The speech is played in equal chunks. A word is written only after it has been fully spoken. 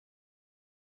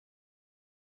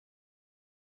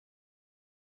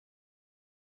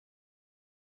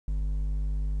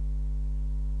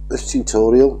This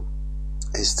tutorial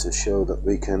is to show that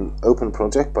we can open a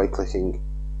project by clicking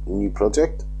New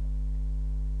Project.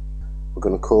 We're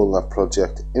going to call that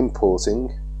project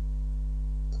Importing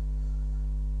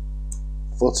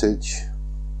Footage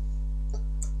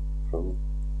from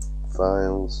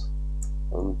Files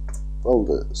and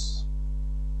Folders.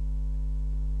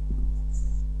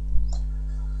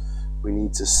 We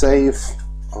need to save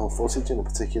our footage in a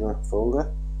particular folder.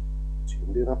 So you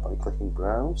can do that by clicking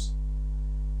Browse.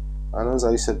 And as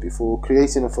I said before,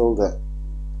 creating a folder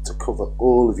to cover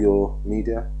all of your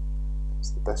media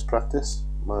is the best practice.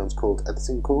 Mine's called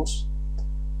Editing Course.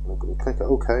 And I'm going to click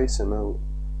OK. So now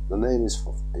the name is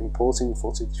Importing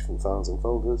Footage from Files and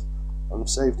Folders, and I've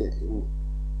saved it in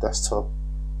Desktop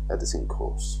Editing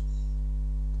Course.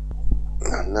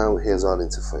 And now here's our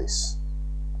interface.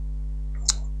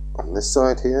 On this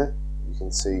side here, you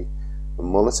can see the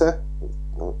monitor. It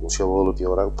will show all of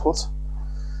your output.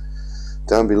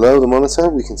 Down below the monitor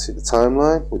we can see the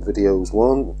timeline with videos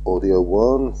 1, audio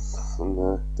 1,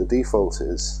 and the default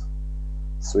is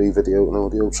 3 video and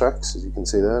audio tracks. As you can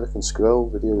see there, I can scroll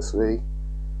video 3,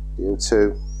 video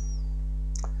 2.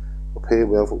 Up here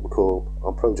we have what we call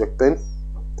our project bin,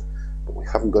 but we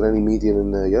haven't got any media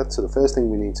in there yet, so the first thing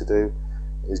we need to do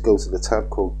is go to the tab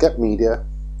called Get Media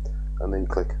and then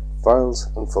click Files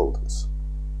and Folders.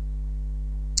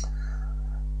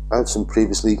 I have some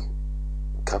previously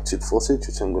captured footage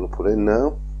which I'm going to put in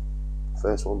now.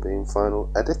 First one being Final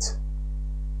Edit,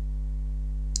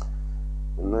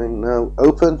 and I'm now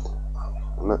open,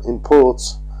 and that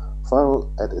imports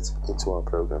Final Edit into our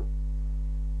program.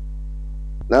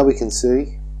 Now we can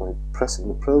see by pressing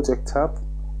the Project tab,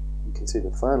 you can see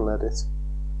the Final Edit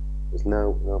is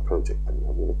now in our project bin.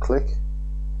 I'm going to click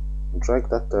and drag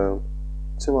that down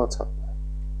to our timeline.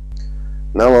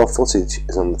 Now our footage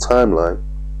is on the timeline.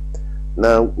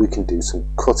 Now we can do some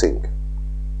cutting.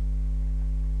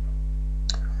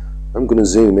 I'm going to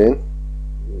zoom in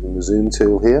using the zoom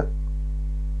tool here,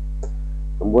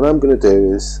 and what I'm going to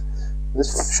do is,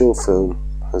 this short film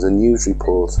has a news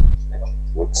report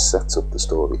which sets up the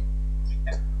story.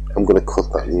 I'm going to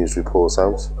cut that news report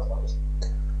out,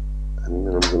 and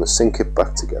then I'm going to sync it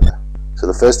back together. So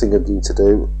the first thing I need to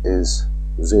do is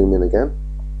zoom in again.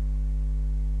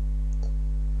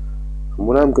 And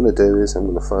what I'm going to do is I'm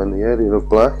going to find the area of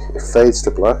black, it fades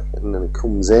to black, and then it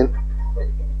comes in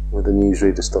where the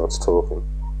newsreader starts talking.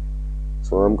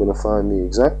 So I'm going to find the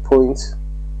exact point,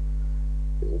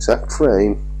 the exact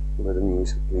frame where the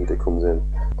newsreader comes in.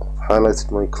 I've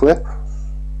highlighted my clip,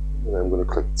 and I'm going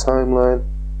to click Timeline,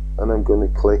 and I'm going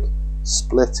to click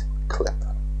Split Clip.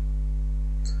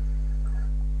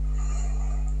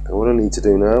 And what I need to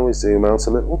do now is zoom out a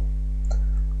little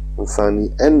and find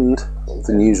the end of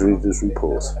the newsreader's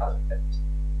report.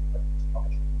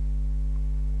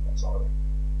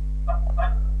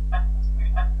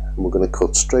 And we're going to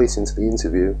cut straight into the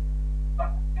interview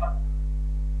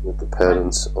with the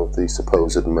parents of the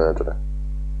supposed murderer.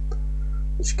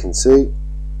 As you can see,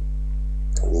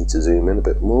 I need to zoom in a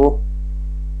bit more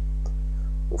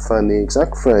and find the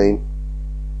exact frame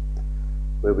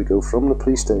where we go from the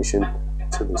police station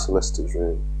to the solicitor's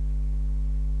room.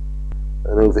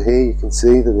 And over here you can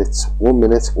see that it's 1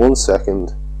 minute, 1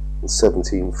 second and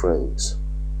 17 frames.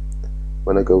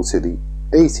 When I go to the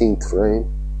 18th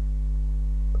frame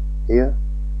here,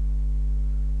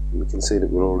 we can see that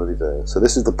we're already there. So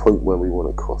this is the point where we want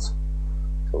to cut.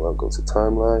 So I'll go to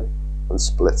Timeline and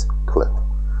Split Clip.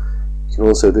 You can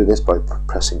also do this by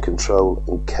pressing Ctrl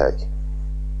and K.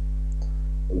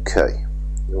 Okay,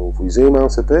 now if we zoom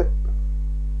out a bit,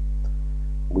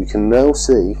 we can now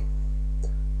see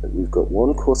that we've got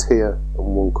one cut here and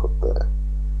one cut there.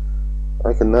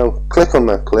 I can now click on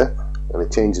that clip and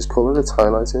it changes colour, it's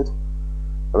highlighted,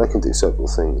 and I can do several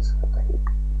things. I can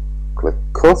click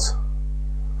Cut,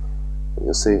 and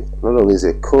you'll see not only is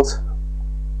it cut,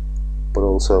 but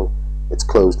also it's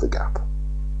closed the gap.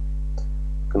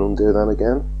 I can undo that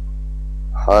again,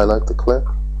 highlight the clip.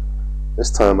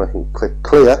 This time I can click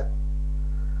Clear,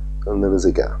 and there is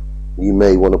a gap. You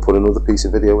may want to put another piece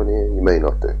of video in here, you may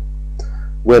not do.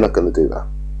 We're not going to do that.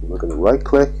 We're going to right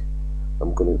click,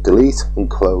 I'm going to delete and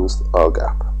close our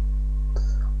gap.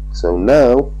 So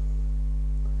now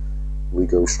we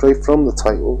go straight from the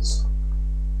titles.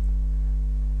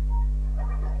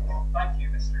 Thank you,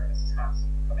 Mr. and Mrs. Hanson,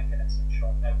 for coming in at such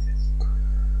short notice.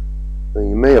 Now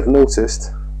you may have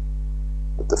noticed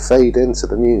that the fade into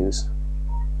the news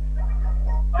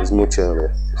is much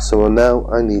earlier. So now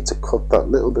I need to cut that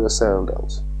little bit of sound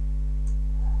out.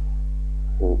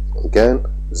 Again,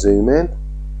 zoom in,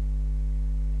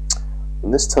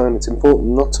 and this time it's important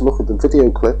not to look at the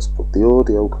video clips but the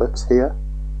audio clips here.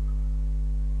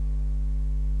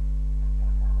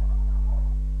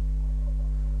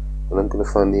 and I'm going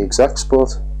to find the exact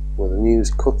spot where the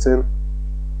news cuts in.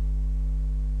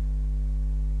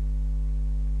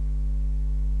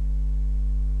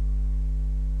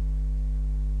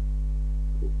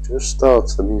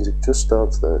 The music just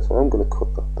starts there, so I'm going to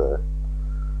cut that there.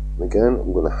 And again,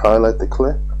 I'm going to highlight the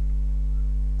clip,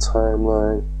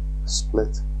 timeline,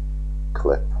 split,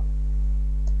 clip.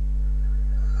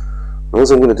 And what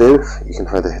I'm going to do, you can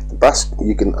either hit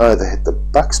the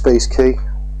backspace key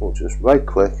or just right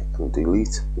click and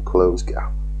delete the close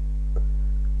gap.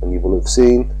 And you will have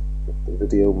seen that the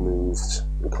video moves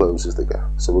and closes the gap.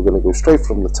 So we're going to go straight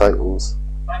from the titles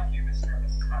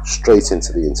straight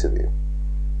into the interview.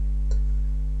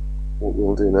 What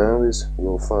we'll do now is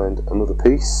we'll find another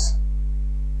piece.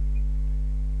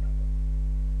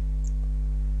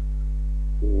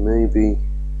 Maybe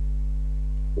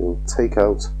we'll take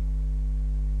out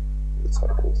the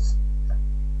titles.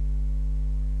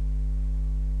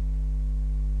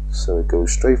 So it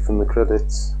goes straight from the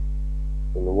credits.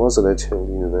 And there was an Edge Hill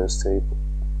University.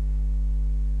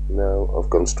 Now I've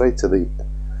gone straight to the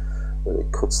when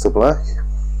it cuts to black.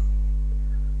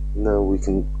 Now we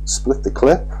can split the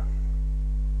clip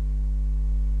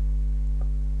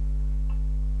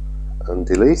and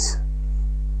delete,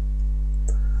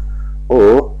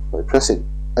 or by pressing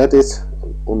edit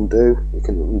and undo, you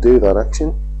can undo that action,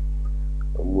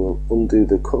 and we'll undo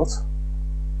the cut.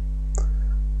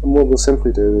 And what we'll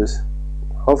simply do is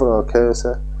hover our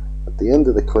cursor at the end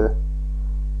of the clip,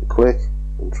 and click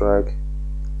and drag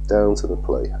down to the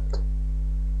playhead.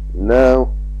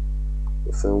 Now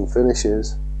the film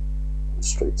finishes and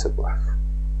straight to black.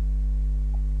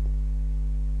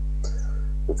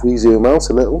 If we zoom out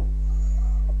a little,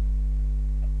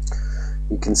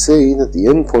 you can see that the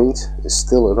in point is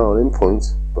still at our in point,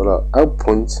 but our out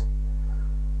point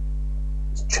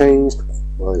is changed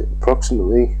by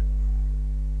approximately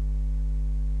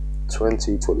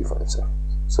 20-25 seconds.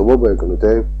 So what we're going to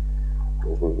do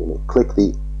is we're going to click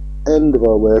the end of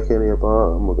our work area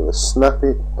bar and we're going to snap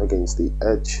it against the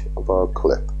edge of our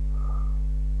clip.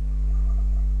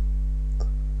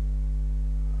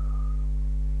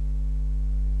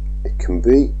 It can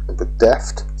be a bit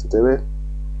deft to do it.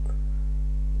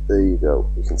 There you go,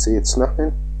 you can see it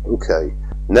snapping. Okay,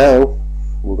 now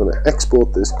we're going to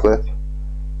export this clip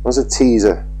as a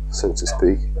teaser, so to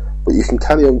speak, but you can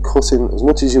carry on cutting as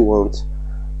much as you want.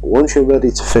 But once you're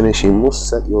ready to finish, you must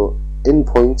set your in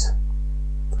point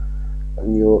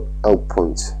and your out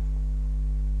point.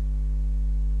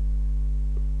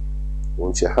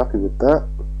 Once you're happy with that,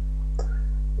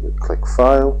 you click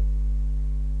File,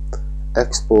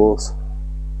 Export,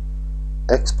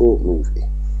 Export Movie.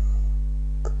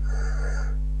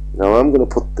 Now I'm going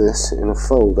to put this in a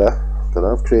folder that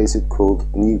I've created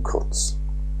called New Cuts,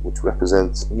 which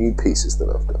represents new pieces that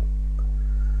I've done.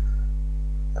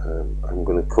 I'm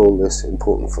going to call this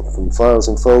Important from Files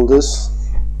and Folders.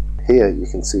 Here you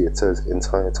can see it says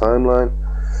Entire Timeline.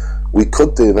 We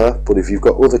could do that, but if you've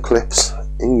got other clips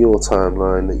in your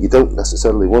timeline that you don't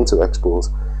necessarily want to export,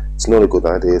 it's not a good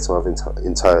idea to have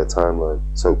entire timeline.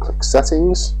 So click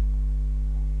Settings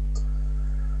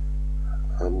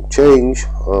and change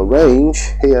our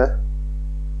range here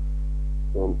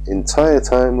from Entire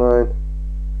Timeline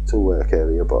to Work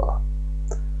Area Bar.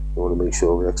 We want to make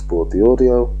sure we export the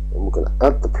audio, and we're going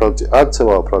to add to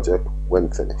our project when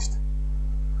finished.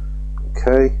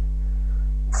 Okay,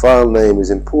 file name is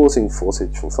Importing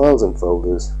Footage from Files and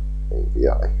Folders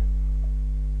AVI.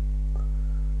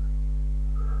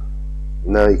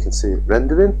 Now you can see it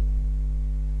rendering.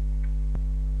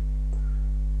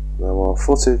 Now our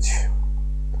footage has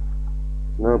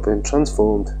now been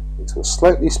transformed into a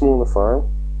slightly smaller file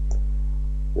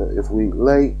that if we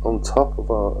lay on top of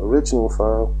our original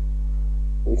file,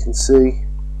 we can see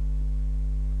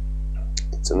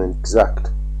it's an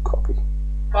exact